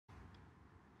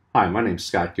Hi, my name's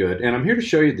Scott Good, and I'm here to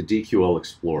show you the DQL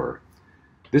Explorer.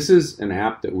 This is an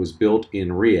app that was built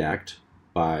in React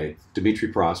by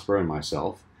Dimitri and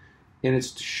myself, and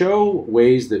it's to show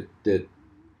ways that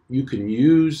you can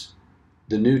use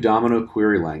the new Domino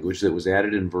Query Language that was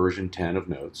added in version 10 of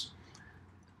Notes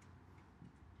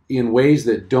in ways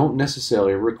that don't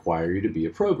necessarily require you to be a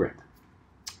programmer.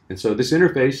 And so this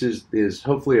interface is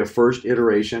hopefully a first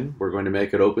iteration. We're going to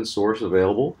make it open source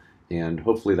available, and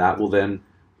hopefully that will then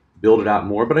build it out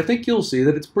more, but I think you'll see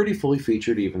that it's pretty fully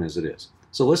featured even as it is.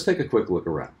 So let's take a quick look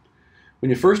around.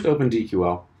 When you first open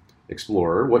DQL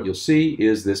Explorer, what you'll see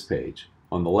is this page.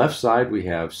 On the left side, we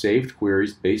have saved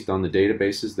queries based on the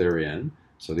databases they're in.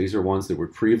 So these are ones that were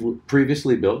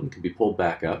previously built and can be pulled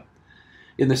back up.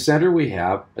 In the center, we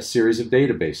have a series of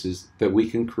databases that we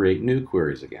can create new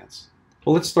queries against.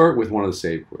 Well, let's start with one of the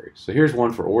saved queries. So here's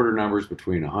one for order numbers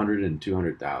between 100 and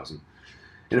 200,000.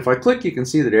 And if I click, you can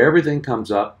see that everything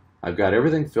comes up. I've got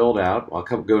everything filled out. I'll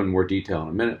go in more detail in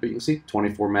a minute, but you can see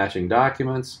 24 matching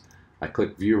documents. I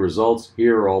click View Results.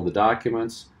 Here are all the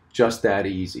documents. Just that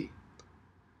easy.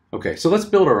 Okay, so let's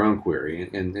build our own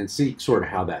query and see sort of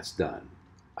how that's done.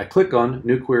 I click on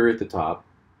New Query at the top.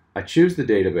 I choose the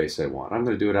database I want. I'm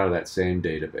going to do it out of that same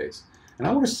database. And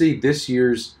I want to see this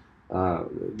year's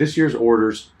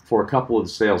orders for a couple of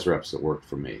the sales reps that worked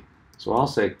for me. So I'll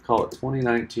say, call it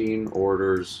 2019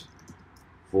 orders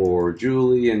for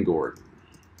Julie and Gordon.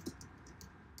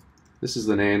 This is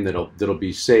the name that'll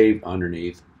be saved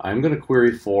underneath. I'm going to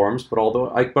query forms, but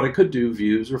I could do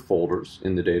views or folders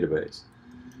in the database.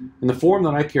 And the form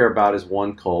that I care about is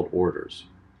one called orders.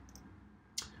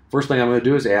 First thing I'm going to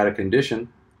do is add a condition,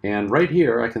 and right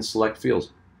here I can select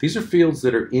fields. These are fields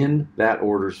that are in that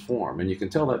orders form, and you can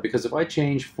tell that because if I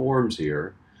change forms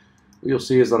here, what you'll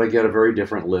see is that I get a very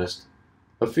different list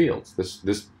of fields.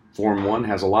 This Form 1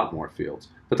 has a lot more fields,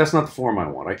 but that's not the form I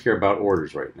want. I care about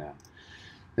orders right now.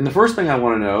 And the first thing I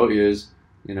want to know is,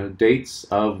 dates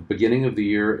of beginning of the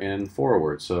year and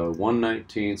forward. So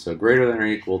 1/19, so greater than or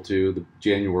equal to the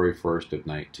January 1st of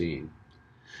 19.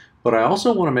 But I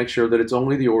also want to make sure that it's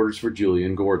only the orders for Julie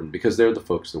and Gordon because they're the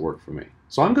folks that work for me.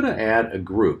 So I'm going to add a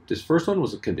group. This first one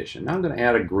was a condition. Now I'm going to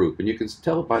add a group, and you can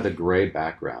tell it by the gray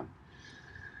background.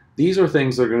 These are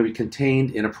things that are going to be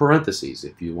contained in a parentheses,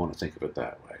 if you want to think of it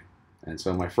that way. And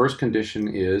so my first condition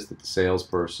is that the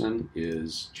salesperson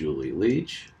is Julie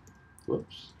Leach.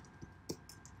 Whoops.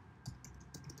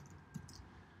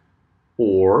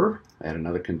 Or, add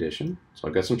another condition. So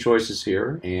I've got some choices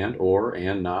here, and, or,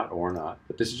 and not, or not.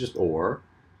 But this is just or.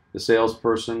 The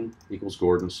salesperson equals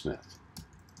Gordon Smith.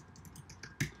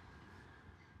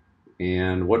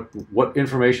 And what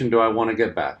information do I want to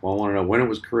get back? Well, I want to know when it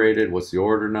was created, what's the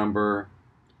order number,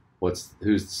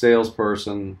 who's the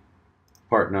salesperson,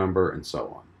 part number, and so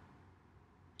on.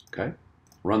 Okay,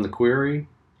 run the query.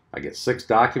 I get 6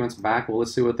 documents back. Well,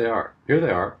 let's see what they are. Here they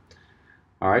are.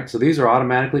 All right, so these are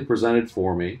automatically presented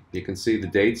for me. You can see the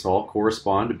dates all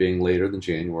correspond to being later than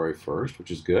January 1st,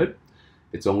 which is good.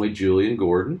 It's only Julie and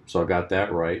Gordon, so I got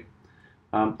that right.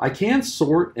 I can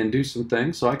sort and do some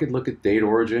things, so I could look at date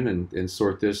origin and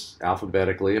sort this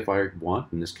alphabetically if I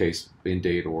want, in this case in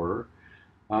date order.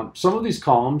 Some of these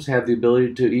columns have the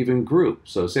ability to even group.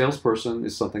 So salesperson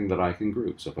is something that I can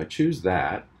group. So if I choose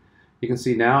that, you can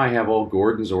see now I have all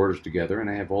Gordon's orders together and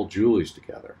I have all Julie's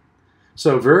together.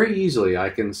 So very easily I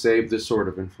can save this sort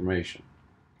of information.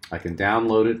 I can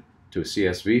download it to a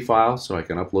CSV file so I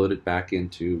can upload it back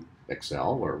into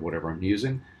Excel or whatever I'm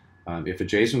using. If a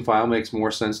JSON file makes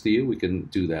more sense to you, we can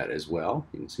do that as well.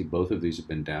 You can see both of these have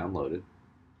been downloaded.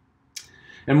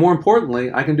 And more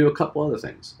importantly, I can do a couple other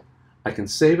things. I can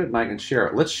save it and I can share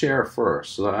it. Let's share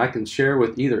first so that I can share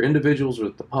with either individuals or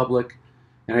with the public,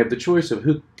 and I have the choice of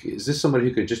is this somebody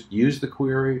who can just use the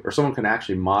query or someone can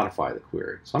actually modify the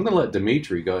query. So I'm going to let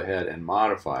Dimitri go ahead and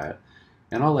modify it,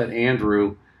 and I'll let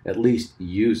Andrew at least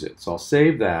use it. So I'll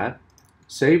save that,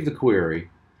 save the query,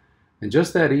 and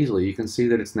just that easily you can see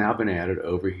that it's now been added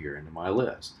over here into my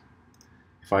list.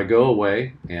 If I go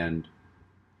away and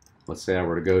let's say I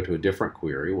were to go to a different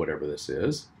query, whatever this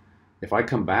is, if I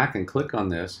come back and click on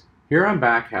this, here I'm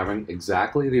back having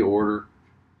exactly the order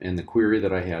and the query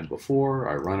that I had before.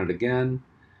 I run it again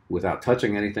without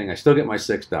touching anything. I still get my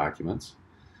 6 documents.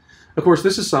 Of course,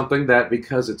 this is something that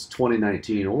because it's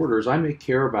 2019 orders, I may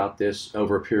care about this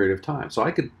over a period of time. So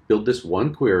I could build this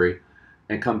one query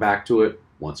and come back to it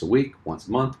once a week, once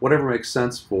a month, whatever makes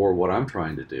sense for what I'm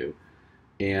trying to do.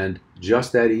 And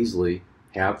just that easily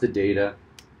have the data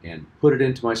and put it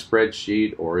into my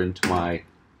spreadsheet or into my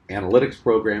analytics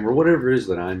program or whatever it is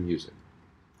that I'm using.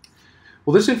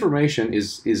 Well, this information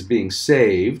is being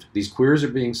saved. These queries are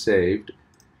being saved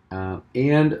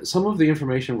And some of the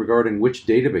information regarding which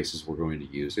databases we're going to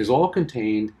use is all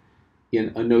contained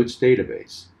in a notes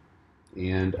database.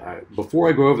 And before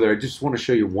I go over there, I just want to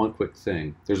show you one quick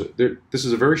thing. This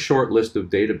is a very short list of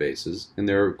databases, and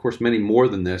there are, of course, many more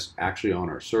than this actually on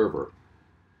our server.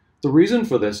 The reason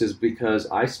for this is because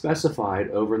I specified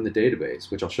over in the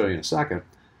database, which I'll show you in a second,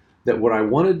 that what I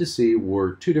wanted to see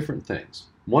were two different things.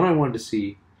 One, I wanted to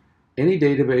see any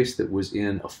database that was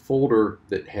in a folder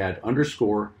that had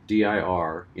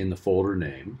 _dir in the folder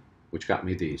name, which got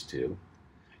me these two.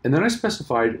 And then I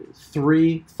specified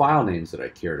 3 file names that I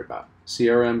cared about.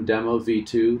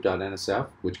 crmdemo.v2.nsf,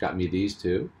 which got me these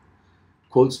two.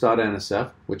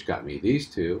 Quotes.nsf, which got me these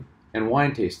two. And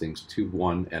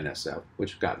winetastings21.nsf,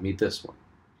 which got me this one.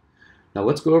 Now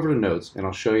let's go over to Notes, and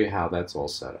I'll show you how that's all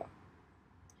set up.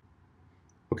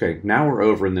 Okay, now we're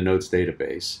over in the Notes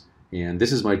database, and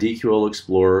this is my DQL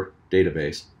Explorer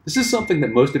database. This is something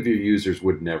that most of your users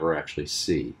would never actually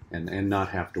see and not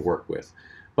have to work with.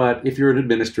 But if you're an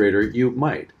administrator, you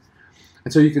might.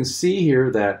 And so you can see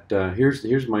here that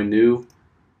here's my new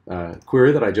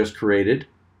query that I just created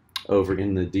over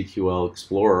in the DQL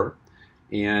Explorer.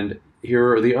 And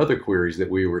here are the other queries that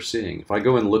we were seeing. If I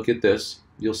go and look at this,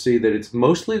 you'll see that it's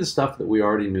mostly the stuff that we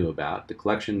already knew about, the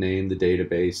collection name, the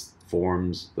database,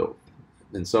 forms,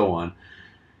 and so on.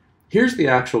 Here's the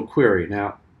actual query.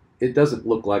 Now, it doesn't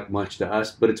look like much to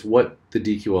us, but it's what the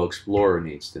DQL Explorer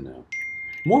needs to know.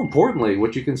 More importantly,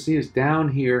 what you can see is down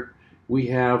here, we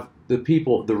have the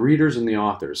people, the readers and the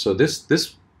authors. So this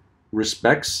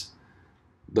respects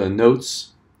the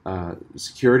Notes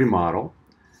security model.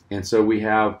 And so we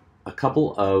have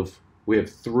we have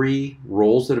 3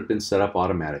 roles that have been set up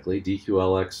automatically: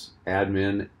 DQLX,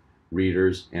 admin,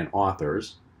 readers, and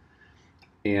authors.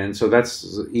 And so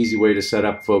that's an easy way to set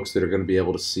up folks that are going to be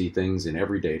able to see things in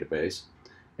every database.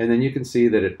 And then you can see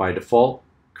that it by default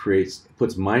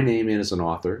puts my name in as an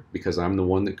author because I'm the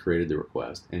one that created the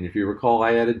request. And if you recall,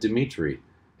 I added Dimitri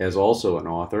as also an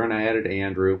author, and I added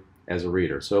Andrew as a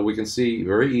reader. So we can see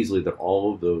very easily that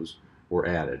all of those were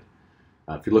added.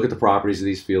 If you look at the properties of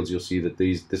these fields, you'll see that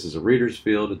this is a reader's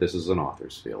field, this is an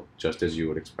author's field, just as you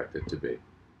would expect it to be.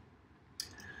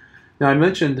 Now, I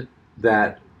mentioned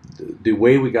that the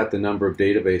way we got the number of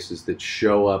databases that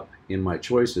show up in my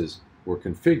choices were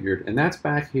configured, and that's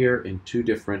back here in 2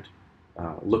 different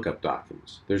lookup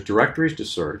documents. There's directories to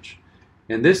search,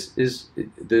 and this is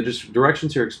the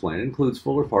directions here explained. It includes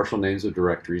full or partial names of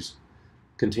directories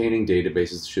containing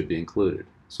databases that should be included.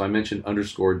 So I mentioned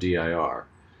 _dir.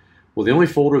 Well, the only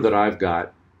folder that I've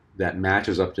got that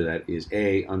matches up to that is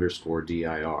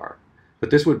A_dir.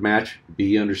 But this would match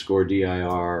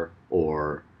B_dir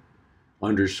or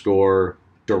underscore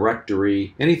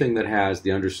directory, anything that has the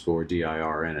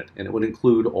 _dir in it. And it would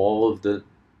include all of the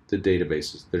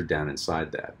databases that are down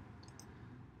inside that.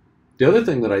 The other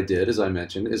thing that I did, as I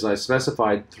mentioned, is I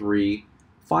specified 3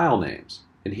 file names.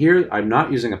 And here I'm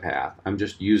not using a path, I'm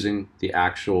just using the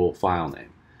actual file name.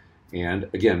 And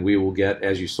again, we will get,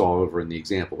 as you saw over in the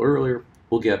example earlier,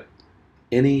 we'll get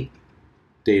any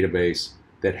database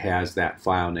that has that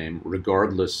file name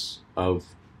regardless of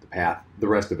the path, the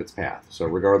rest of its path. So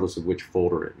regardless of which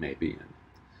folder it may be in.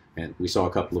 And we saw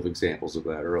a couple of examples of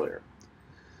that earlier.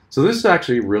 So this is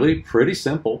actually really pretty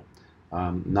simple.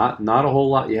 Not a whole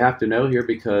lot you have to know here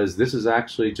because this is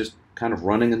actually just kind of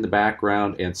running in the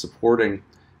background and supporting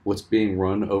what's being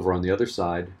run over on the other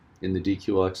side in the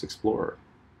DQLX Explorer.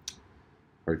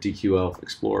 Or DQL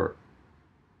Explorer.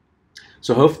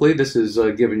 So hopefully this has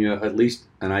given you at least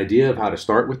an idea of how to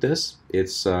start with this.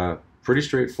 It's pretty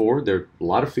straightforward. There are a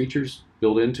lot of features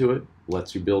built into it.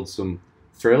 Lets you build some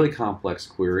fairly complex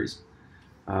queries.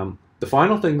 The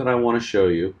final thing that I want to show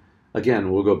you,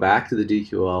 again, we'll go back to the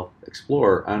DQL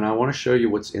Explorer, and I want to show you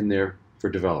what's in there for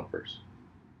developers.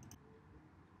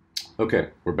 Okay,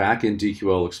 we're back in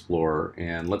DQL Explorer,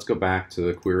 and let's go back to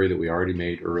the query that we already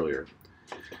made earlier.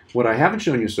 What I haven't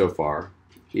shown you so far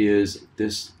is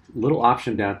this little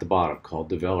option down at the bottom called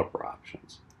Developer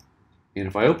Options. And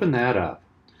if I open that up,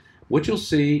 what you'll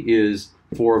see is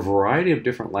for a variety of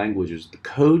different languages, the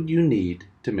code you need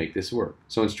to make this work.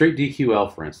 So in straight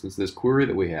DQL, for instance, this query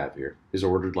that we have here is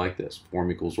ordered like this.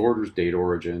 Form equals orders, date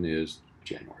origin is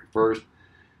January 1st,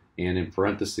 and in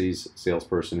parentheses,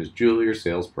 salesperson is Julie or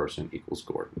salesperson equals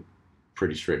Gordon.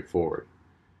 Pretty straightforward.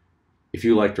 If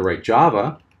you like to write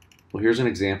Java, well, here's an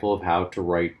example of how to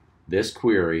write this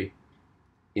query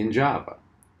in Java.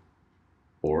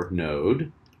 Or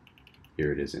Node,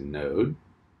 here it is in Node.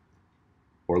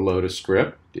 Or Lotus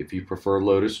script, if you prefer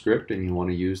Lotus script and you want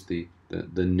to use the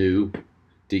new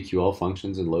DQL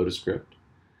functions in Lotus script.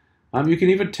 You can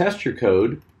even test your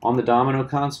code on the Domino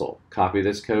console. Copy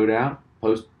this code out,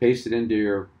 paste it into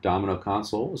your Domino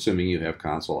console, assuming you have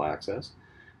console access,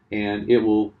 and it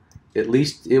will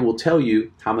tell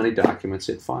you how many documents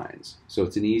it finds. So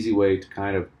it's an easy way to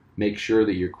kind of make sure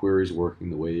that your query is working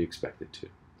the way you expect it to.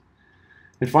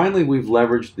 And finally, we've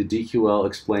leveraged the DQL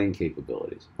explain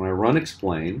capabilities. When I run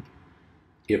explain,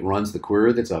 it runs the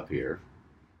query that's up here,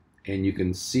 and you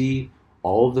can see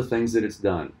all of the things that it's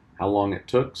done, how long it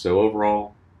took. So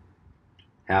overall,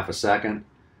 half a second,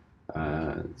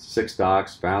 6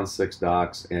 docs, found 6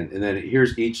 docs, and then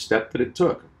here's each step that it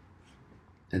took.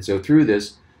 And so through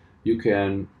this, you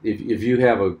can, if you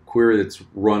have a query that's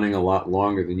running a lot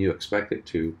longer than you expect it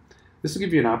to, this will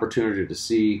give you an opportunity to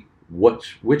see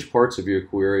which parts of your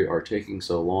query are taking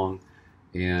so long,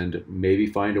 and maybe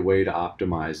find a way to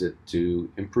optimize it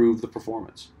to improve the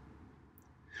performance.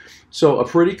 So a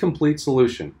pretty complete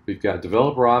solution. We've got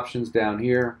developer options down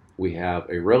here. We have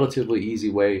a relatively easy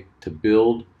way to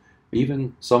build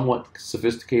even somewhat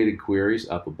sophisticated queries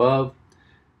up above.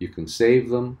 You can save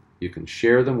them. You can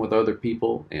share them with other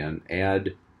people and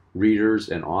add readers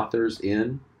and authors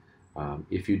in.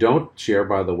 If you don't share,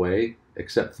 by the way,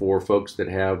 except for folks that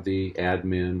have the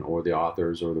admin or the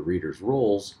authors or the readers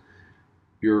roles,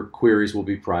 your queries will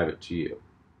be private to you.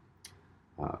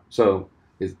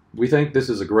 We think this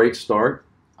is a great start,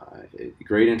 a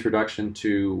great introduction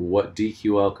to what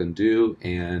DQL can do,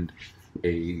 and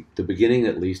the beginning,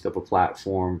 at least, of a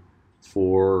platform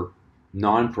for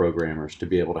non-programmers to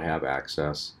be able to have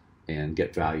access and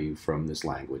get value from this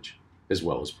language, as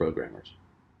well as programmers.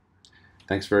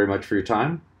 Thanks very much for your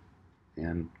time,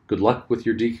 and good luck with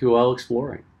your DQL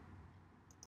exploring.